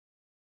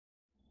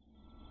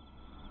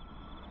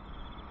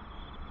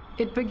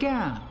It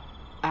began,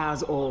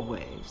 as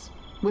always,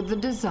 with the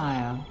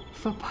desire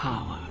for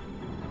power.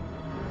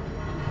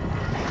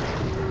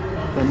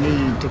 The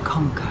need to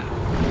conquer,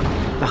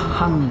 the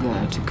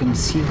hunger to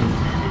consume.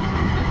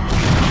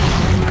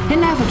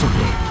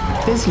 Inevitably,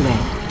 this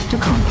led to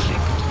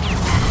conflict.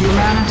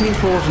 Humanity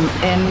fought an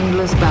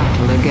endless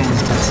battle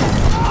against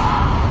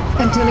itself,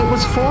 until it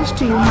was forced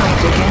to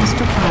unite against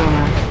a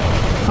power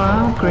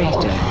far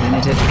greater than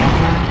it had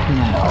ever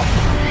known.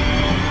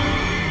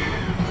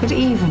 But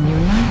even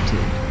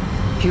united,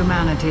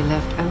 humanity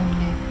left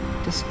only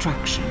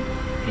destruction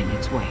in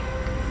its wake.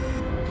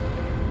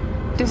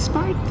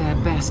 Despite their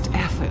best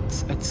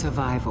efforts at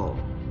survival,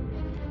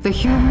 the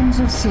humans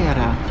of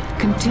Sierra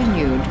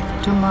continued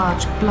to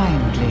march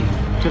blindly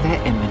to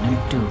their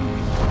imminent doom,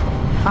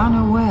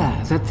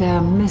 unaware that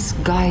their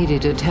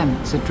misguided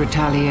attempts at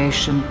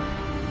retaliation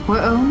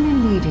were only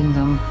leading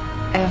them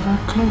ever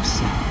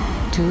closer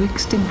to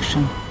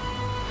extinction.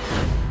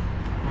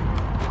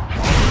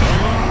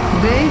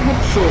 They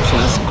had thought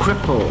us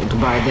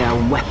crippled by their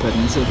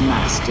weapons of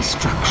mass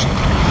destruction.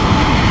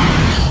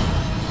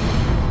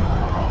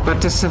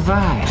 But to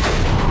survive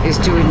is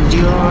to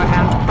endure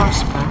and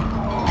prosper,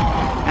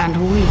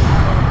 and we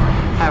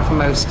have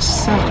most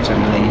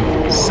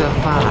certainly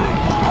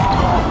survived.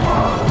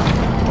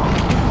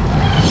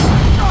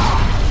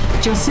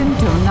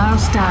 Jacinto now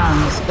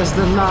stands as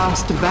the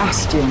last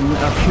bastion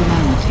of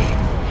humanity,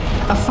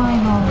 a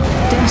final,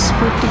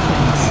 desperate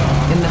defense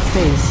in the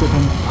face of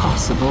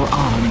impossible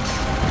odds.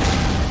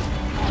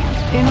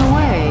 In a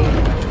way,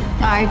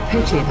 I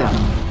pity them.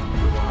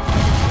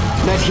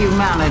 That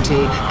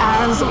humanity,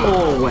 as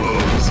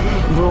always,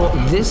 brought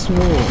this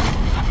war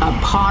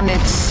upon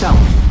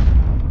itself.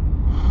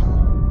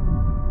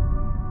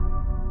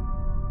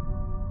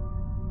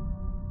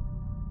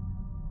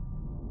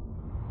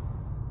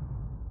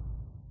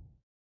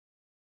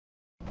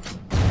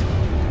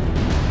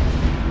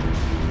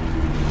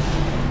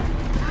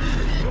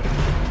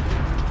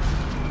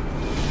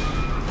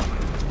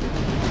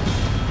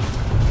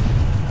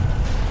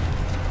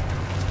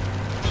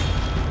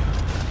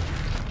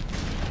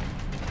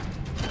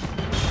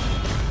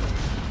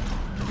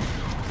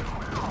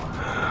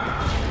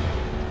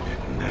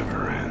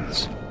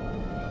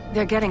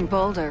 They're getting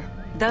bolder.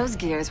 Those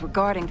gears were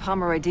guarding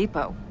Pomeroy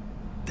Depot.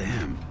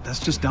 Damn, that's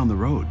just down the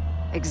road.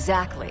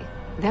 Exactly.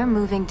 They're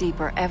moving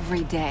deeper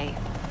every day.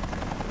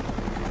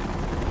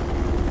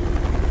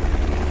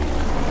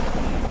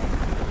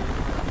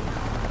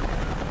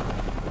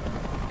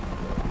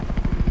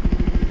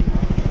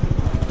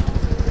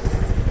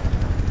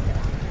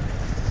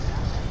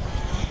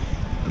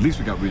 At least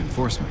we got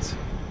reinforcements.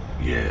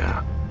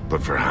 Yeah,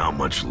 but for how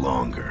much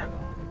longer?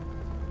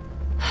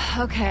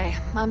 Okay,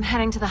 I'm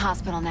heading to the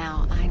hospital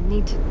now. I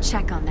need to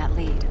check on that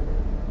lead.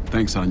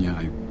 Thanks, Anya.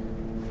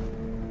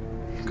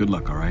 Good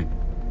luck, all right?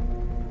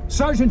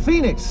 Sergeant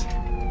Phoenix!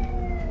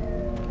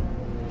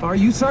 Are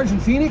you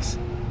Sergeant Phoenix?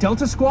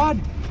 Delta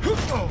Squad?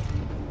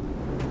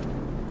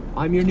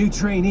 I'm your new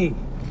trainee.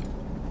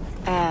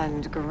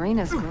 And green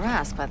as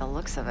grass by the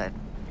looks of it.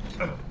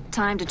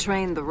 Time to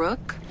train the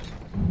Rook?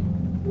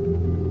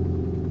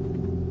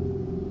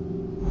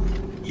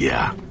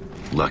 Yeah,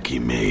 lucky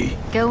me.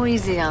 Go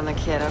easy on the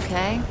kid,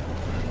 okay?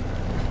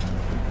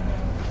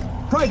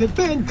 Private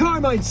Ben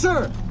Carmine,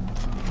 sir!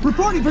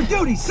 Reporting for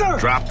duty, sir!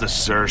 Drop the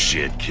sir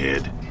shit,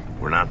 kid.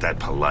 We're not that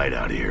polite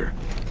out here.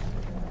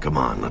 Come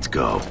on, let's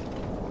go.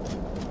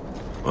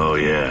 Oh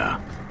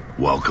yeah,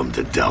 welcome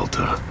to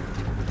Delta.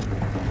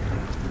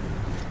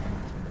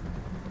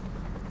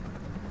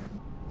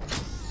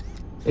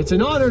 It's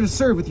an honor to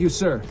serve with you,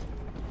 sir.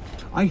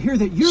 I hear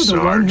that you're the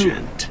one who...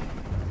 Sergeant.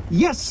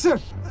 Yes, sir!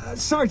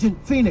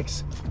 Sergeant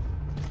Phoenix.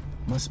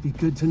 Must be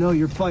good to know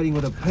you're fighting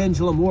with a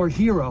Pendulum War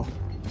hero.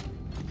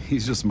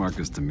 He's just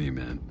Marcus to me,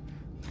 man.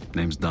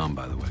 Name's Dom,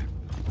 by the way.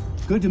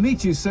 Good to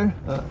meet you, sir.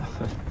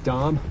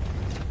 Dom.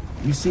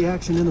 You see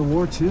action in the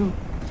war, too?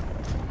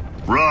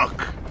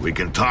 Rook, we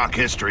can talk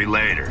history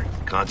later.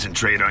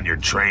 Concentrate on your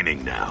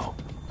training now.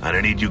 I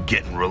don't need you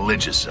getting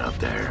religious out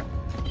there.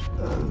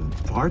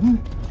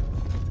 Pardon?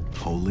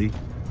 Holy?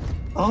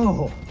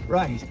 Oh,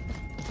 right.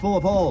 Full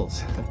of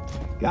holes.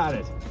 Got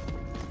it.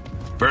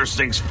 First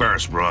things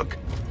first, Rook.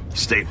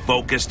 Stay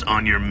focused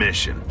on your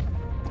mission.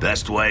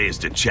 Best way is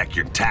to check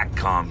your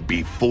TACCOM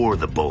before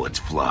the bullets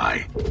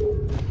fly.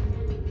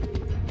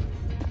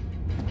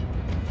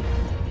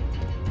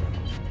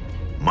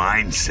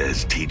 Mine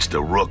says teach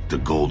the Rook the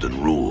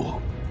golden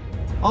rule.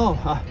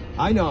 Oh,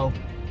 I know.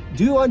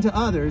 Do unto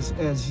others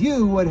as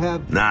you would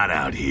have... Not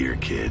out here,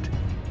 kid.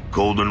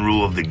 Golden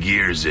rule of the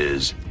Gears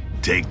is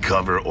take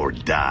cover or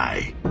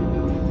die.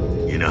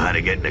 You know how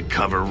to get into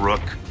cover,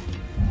 Rook?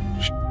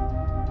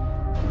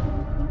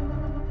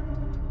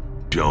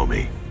 Show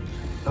me.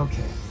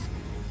 Okay.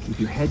 Keep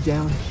your head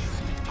down,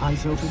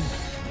 eyes open,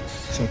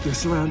 check your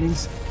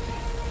surroundings.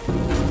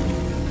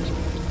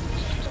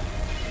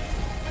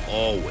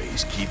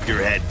 Always keep your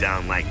head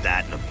down like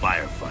that in a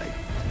firefight.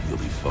 You'll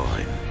be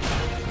fine.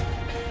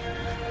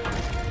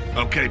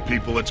 Okay,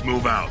 people, let's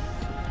move out.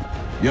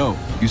 Yo,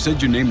 you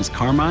said your name is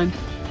Carmine?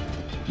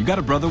 You got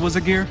a brother was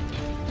a gear?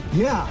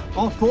 Yeah,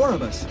 all 4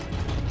 of us.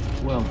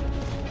 Well,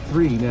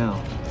 3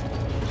 now.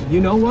 You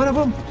know one of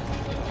them?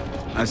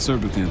 I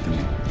served with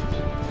Anthony.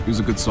 He was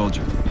a good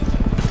soldier.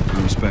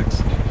 My respects.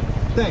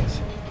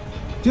 Thanks.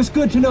 Just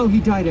good to know he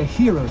died a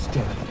hero's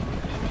death.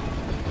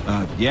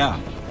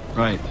 Yeah,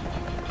 right.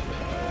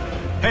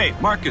 Hey,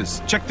 Marcus,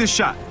 check this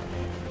shot.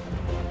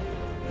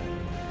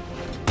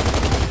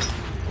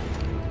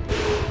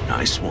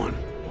 Nice one.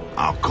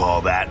 I'll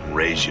call that and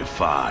raise you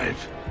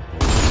 5.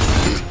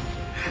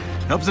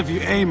 Helps if you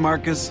aim,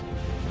 Marcus.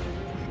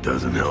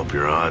 Doesn't help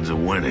your odds of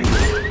winning.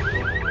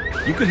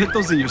 You could hit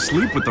those in your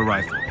sleep with the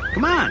rifle.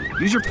 Come on,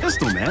 use your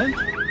pistol, man.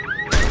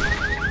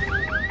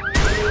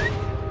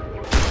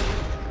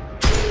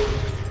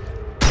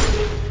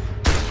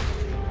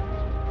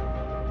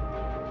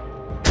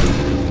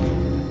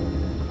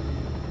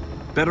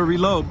 Better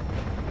reload.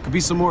 Could be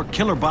some more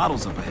killer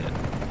bottles up ahead.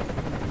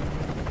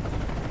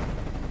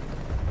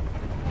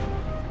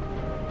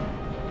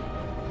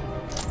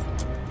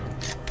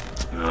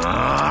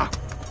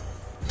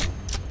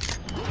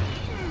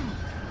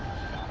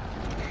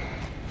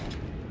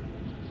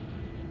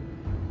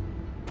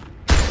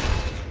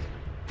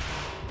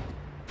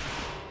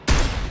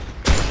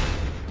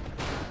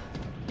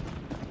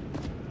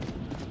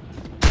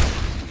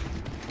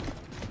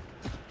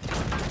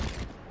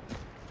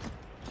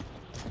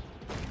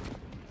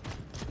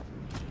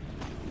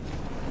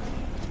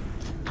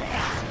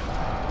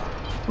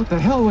 What the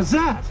hell was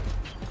that?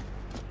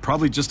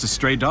 Probably just a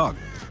stray dog.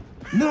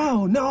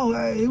 No,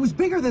 it was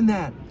bigger than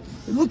that.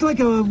 It looked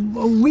like a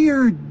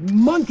weird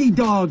monkey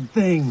dog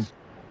thing.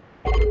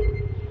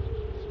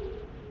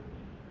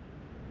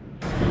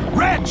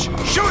 Reg,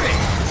 shoot it!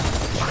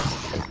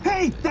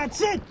 Hey,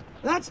 that's it!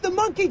 That's the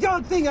monkey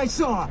dog thing I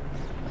saw!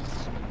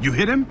 You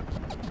hit him?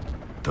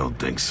 Don't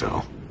think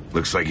so.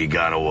 Looks like he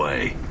got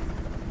away.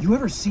 You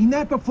ever seen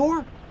that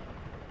before?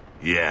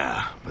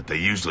 Yeah, but they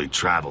usually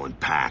travel in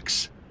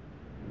packs.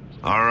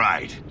 All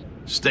right,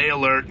 stay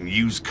alert and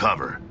use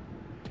cover.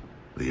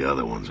 The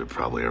other ones are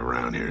probably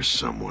around here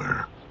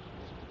somewhere.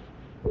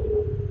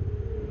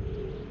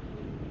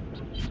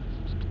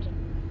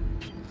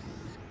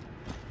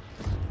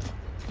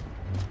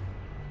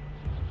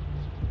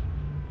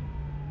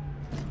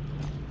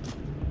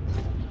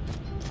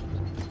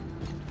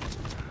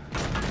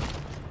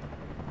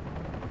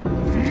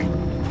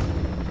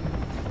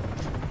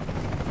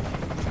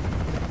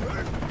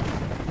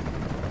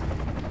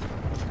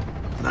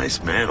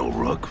 Nice mantle,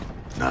 Rook.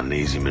 Not an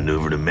easy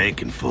maneuver to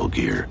make in full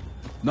gear.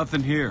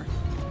 Nothing here.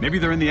 Maybe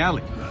they're in the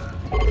alley.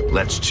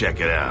 Let's check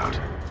it out.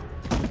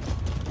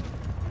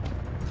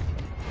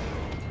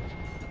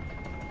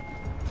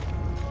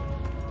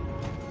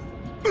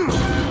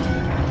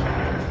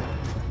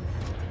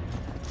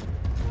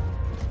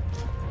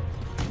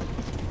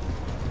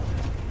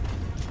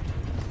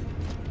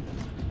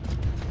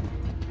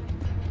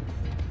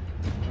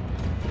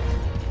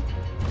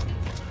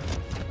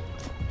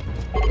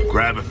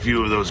 Grab a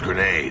few of those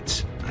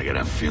grenades. I got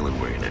a feeling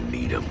we're gonna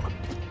need them.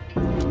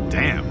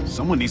 Damn,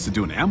 someone needs to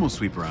do an ammo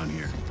sweep around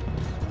here.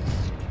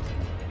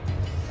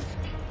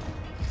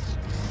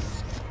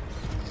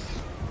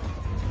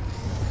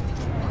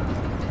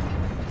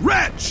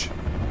 Reg!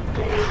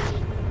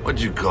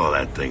 What'd you call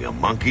that thing, a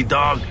monkey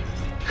dog?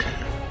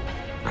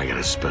 I got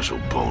a special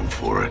bone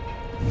for it.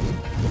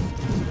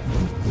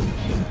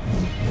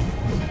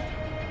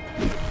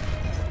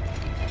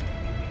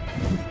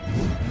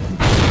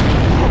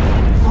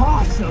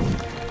 Awesome!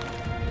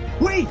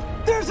 Wait!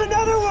 There's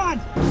another one!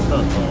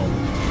 Uh-oh.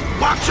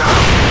 Watch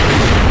out!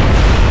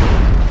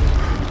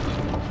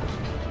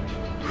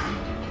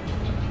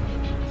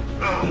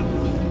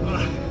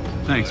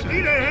 Thanks, man.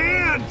 Need a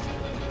hand!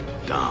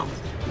 Dom,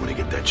 want to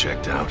get that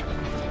checked out?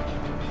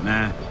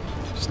 Nah,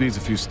 just needs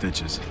a few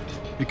stitches.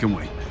 It can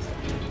wait.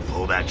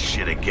 Pull that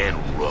shit again,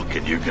 Rook,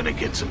 and you're gonna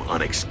get some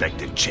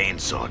unexpected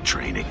chainsaw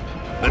training.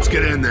 Let's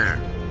get in there.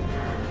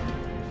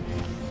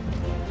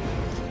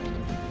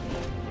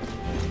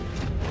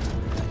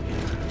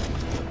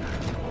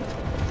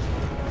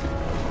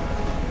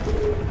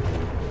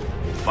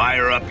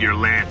 Fire up your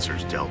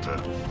lancers,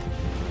 Delta.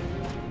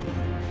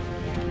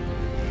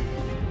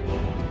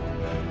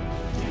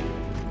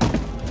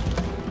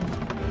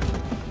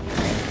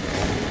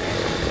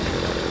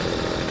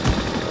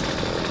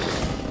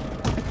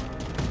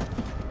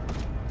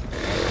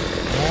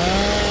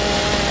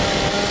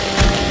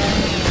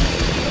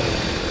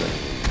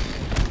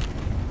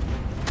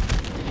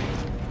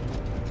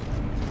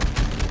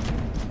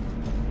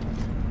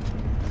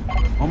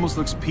 Almost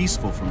looks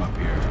peaceful from up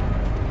here.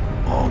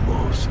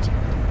 Almost.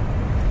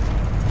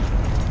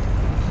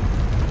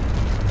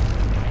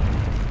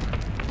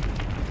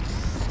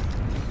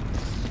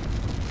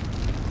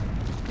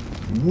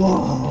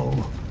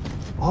 Whoa!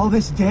 All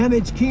this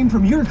damage came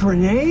from your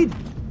grenade?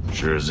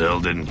 Sure as hell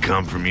didn't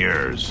come from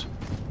yours.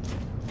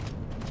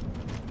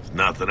 There's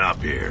nothing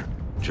up here.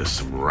 Just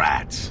some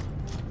rats.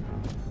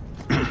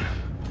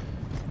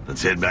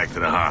 Let's head back to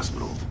the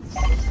hospital.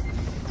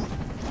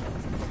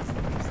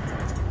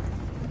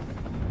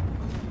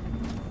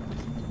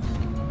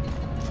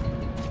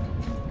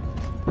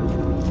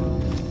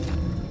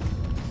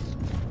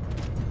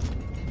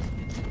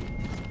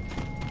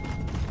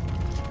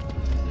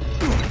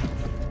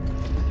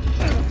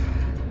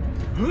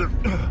 And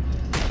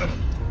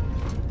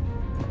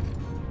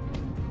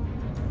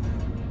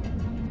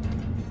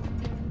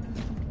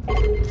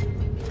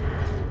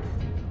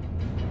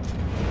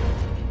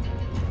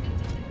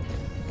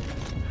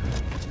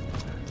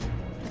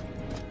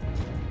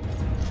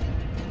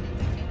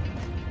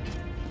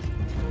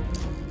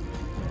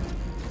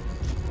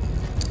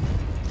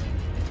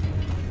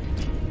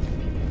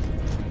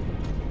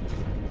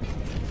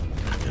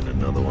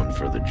another one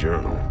for the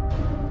journal.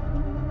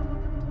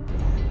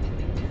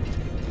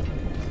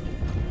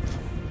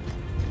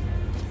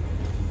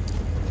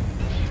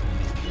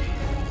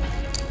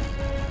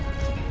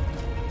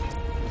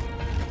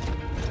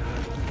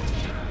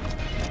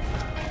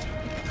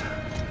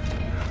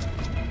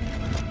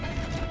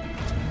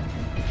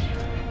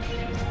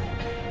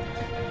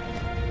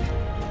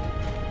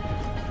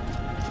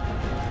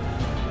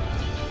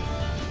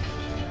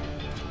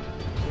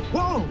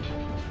 Whoa!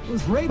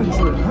 Those ravens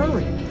are in a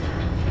hurry.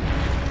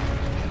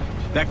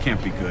 That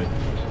can't be good.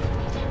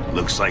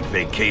 Looks like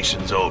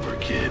vacation's over,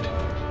 kid.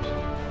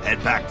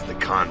 Head back to the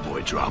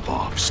convoy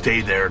drop-off.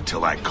 Stay there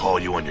till I call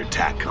you on your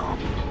TACCOM.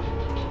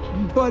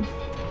 But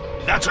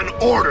That's an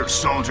order,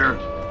 soldier!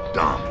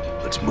 Dom,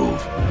 let's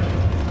move.